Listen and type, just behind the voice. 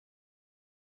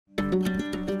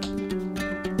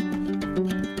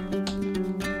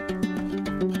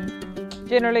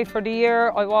Generally for the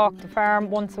year I walk the farm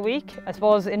once a week. I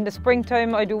suppose in the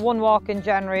springtime I do one walk in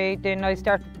January, then I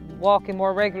start walking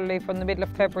more regularly from the middle of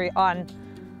February on,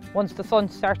 once the sun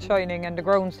starts shining and the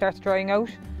ground starts drying out.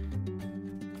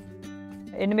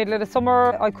 In the middle of the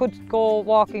summer I could go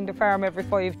walking the farm every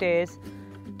 5 days,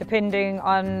 depending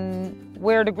on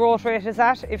where the growth rate is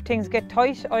at. If things get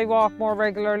tight I walk more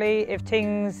regularly. If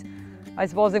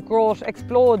growth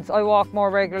explodes I walk more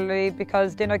regularly,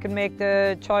 because then I can make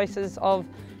the choices of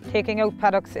taking out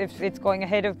paddocks if it's going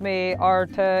ahead of me, or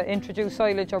to introduce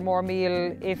silage or more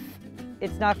meal if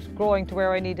it's not growing to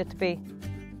where I need it to be.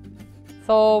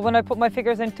 So when I put my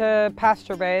figures into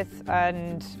pasture base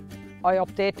and I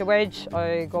update the wedge,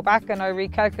 I go back and I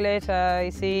recalculate, I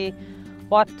see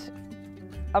what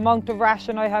amount of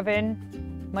ration I have in,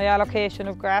 my allocation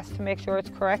of grass to make sure it's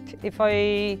correct. If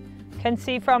I can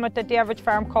see from it that the average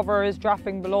farm cover is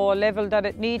dropping below a level that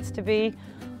it needs to be,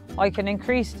 I can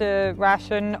increase the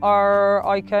ration, or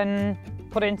I can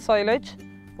put in silage,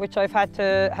 which I've had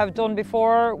to have done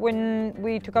before. When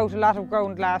we took out a lot of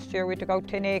ground last year, we took out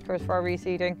 10 acres for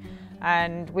reseeding,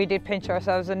 and we did pinch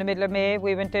ourselves in the middle of May.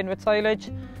 We went in with silage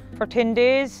for 10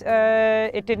 days.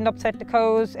 It didn't upset the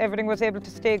cows, everything was able to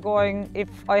stay going. If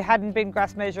I hadn't been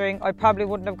grass measuring, I probably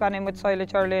wouldn't have gone in with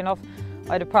silage early enough.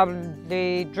 I'd have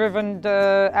probably driven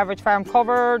the average farm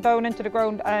cover down into the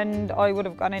ground, and I would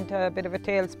have gone into a bit of a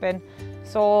tailspin.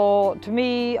 So to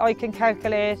me, I can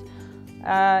calculate,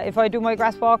 if I do my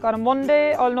grass walk on a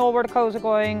Monday, I'll know where the cows are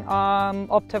going.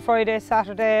 Up to Friday,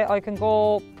 Saturday, I can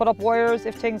go put up wires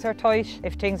if things are tight.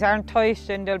 If things aren't tight,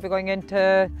 then they'll be going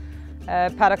into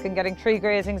paddock and getting tree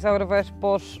grazings out of it.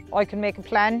 But I can make a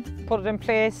plan, put it in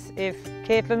place. If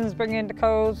Caitlin's bringing in the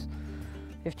cows,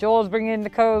 if Joe's bringing in the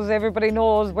cows, everybody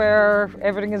knows where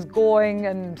everything is going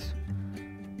and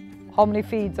how many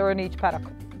feeds are in each paddock.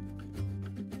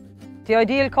 The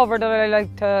ideal cover that I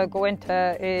like to go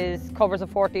into is covers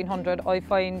of 1400. I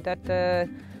find that the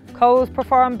cows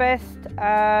perform best,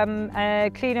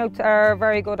 cleanouts are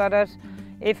very good at it.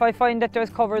 If I find that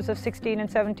there's covers of 16 and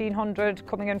 1700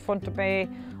 coming in front of me,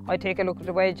 I take a look at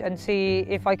the wedge and see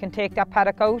if I can take that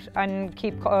paddock out and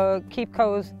keep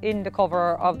cows in the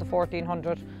cover of the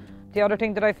 1400. The other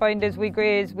thing that I find is we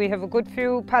have a good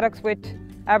few paddocks with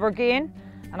Abergain,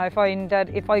 and I find that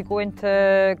if I go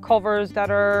into covers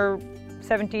that are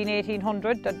 17,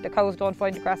 1800, that the cows don't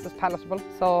find the grass as palatable.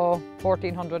 So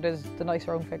 1400 is the nice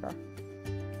round figure.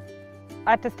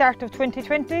 At the start of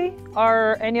 2020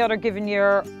 or any other given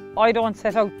year, I don't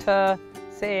set out to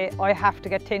say I have to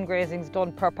get 10 grazings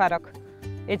done per paddock.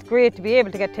 It's great to be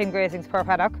able to get 10 grazings per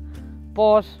paddock,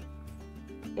 but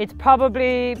it's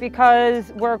probably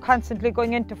because we're constantly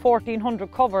going into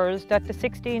 1400 covers that the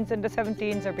 16s and the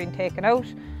 17s are being taken out.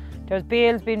 There's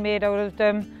bales being made out of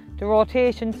them. The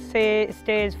rotation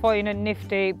stays fine and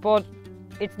nifty, but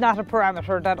it's not a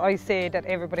parameter that I say that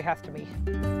everybody has to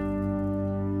meet.